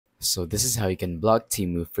So this is how you can block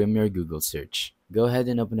Temu from your Google search. Go ahead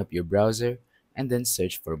and open up your browser and then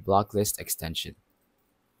search for blocklist extension.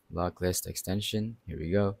 Blocklist extension, here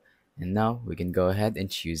we go. And now we can go ahead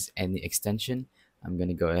and choose any extension. I'm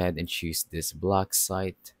gonna go ahead and choose this block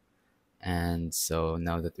site. And so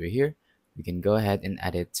now that we're here, we can go ahead and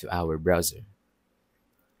add it to our browser.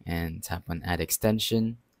 And tap on add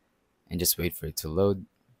extension and just wait for it to load.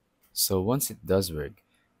 So once it does work,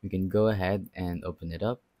 we can go ahead and open it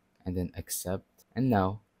up and then accept. And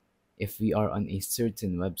now, if we are on a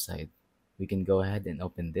certain website, we can go ahead and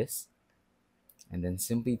open this and then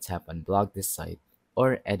simply tap on block this site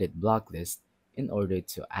or edit block list in order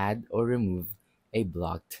to add or remove a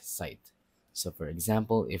blocked site. So for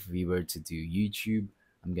example, if we were to do YouTube,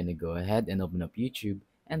 I'm gonna go ahead and open up YouTube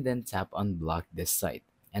and then tap on block this site.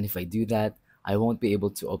 And if I do that, I won't be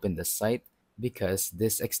able to open the site because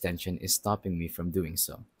this extension is stopping me from doing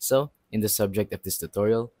so. So in the subject of this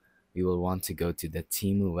tutorial, we will want to go to the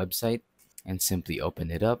Temu website and simply open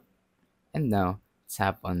it up. And now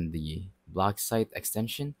tap on the block site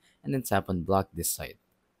extension and then tap on block this site.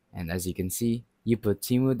 And as you can see, you put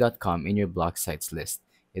Temu.com in your block sites list.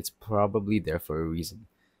 It's probably there for a reason.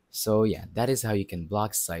 So yeah, that is how you can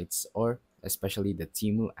block sites or especially the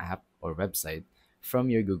Temu app or website from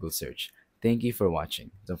your Google search. Thank you for watching.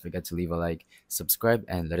 Don't forget to leave a like, subscribe,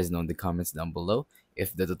 and let us know in the comments down below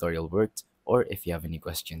if the tutorial worked or if you have any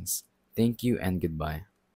questions. Thank you and goodbye.